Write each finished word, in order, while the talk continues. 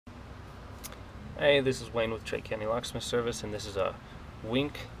Hey, this is Wayne with Tri County Locksmith Service, and this is a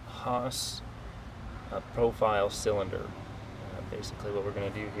Winkhaus profile cylinder. Basically what we're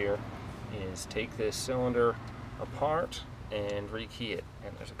going to do here is take this cylinder apart and rekey it.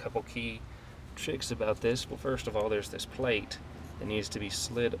 And there's a couple key tricks about this. Well, first of all, there's this plate that needs to be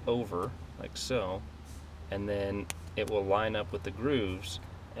slid over like so, and then it will line up with the grooves,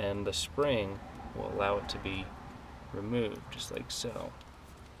 and the spring will allow it to be removed just like so.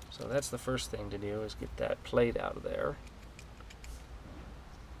 So that's the first thing to do, is get that plate out of there.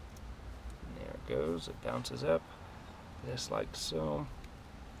 And there it goes, it bounces up just like so,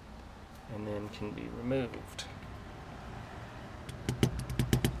 and then can be removed.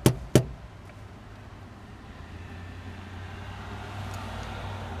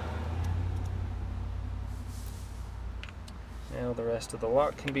 Now the rest of the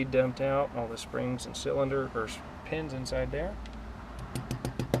lock can be dumped out, all the springs and cylinder or pins inside there.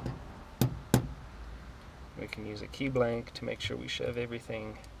 We can use a key blank to make sure we shove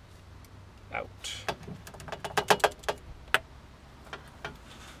everything out.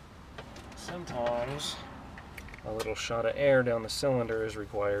 Sometimes a little shot of air down the cylinder is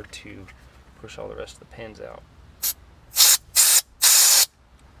required to push all the rest of the pins out.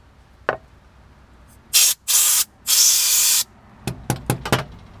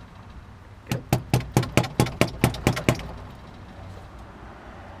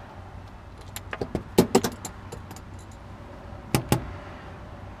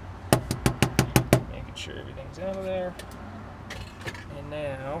 Sure everything's out of there, and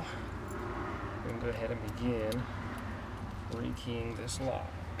now we can go ahead and begin rekeying this lock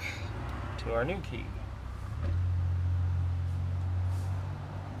to our new key.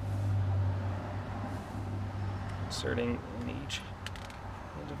 Inserting in each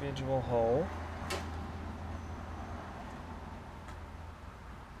individual hole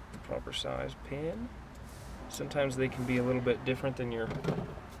the proper size pin. Sometimes they can be a little bit different than your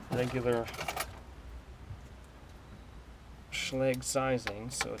regular leg sizing,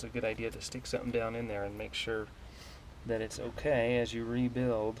 so it's a good idea to stick something down in there and make sure that it's okay as you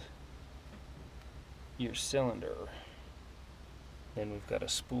rebuild your cylinder. Then we've got a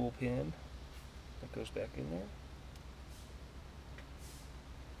spool pin that goes back in there.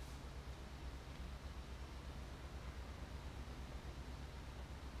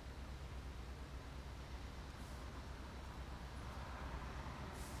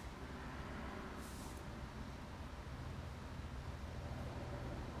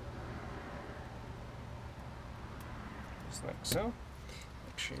 Just like so.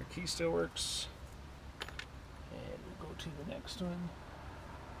 Make sure your key still works. And we'll go to the next one.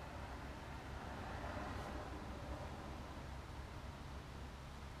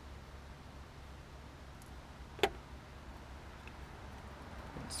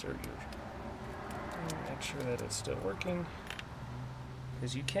 Insert your, make sure that it's still working.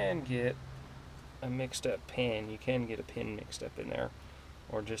 Because you can get a mixed up pin. You can get a pin mixed up in there,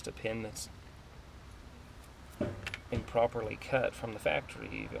 or just a pin that's improperly cut from the factory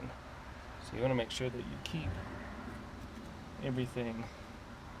even. So you want to make sure that you keep everything,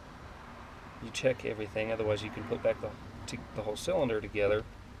 you check everything, otherwise you can put back the whole cylinder together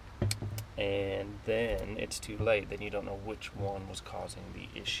and then it's too late. Then you don't know which one was causing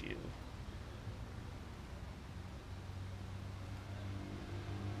the issue.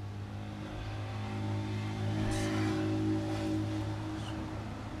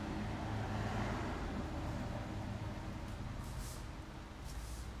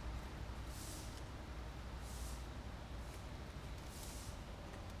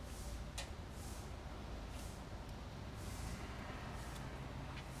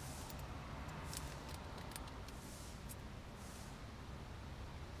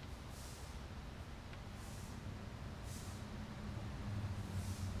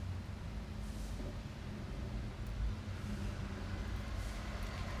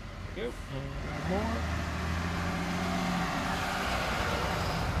 Go. And more.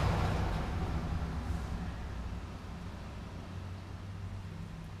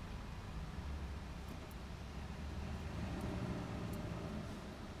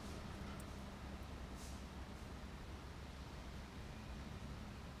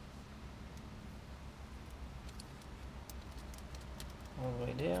 All the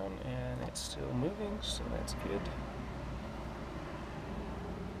way down, and it's still moving, so that's good.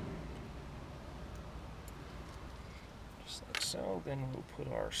 Just like so. Then we'll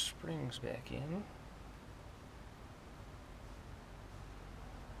put our springs back in.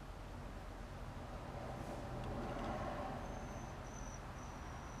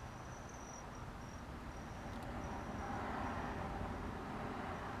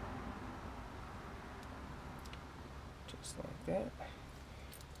 just like that.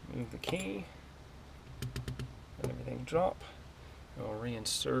 Move the key, let everything drop, and we'll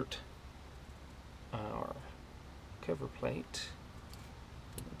reinsert our cover plate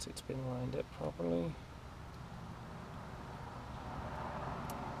once it's been lined up properly.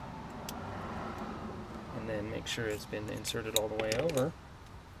 And then make sure it's been inserted all the way over.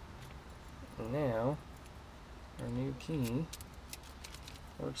 And now our new key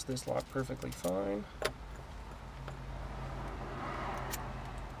works this lock perfectly fine.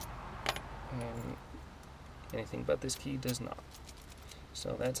 And anything but this key does not.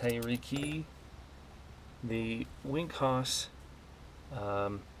 So that's how you rekey the Winkhaus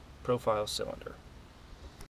profile cylinder.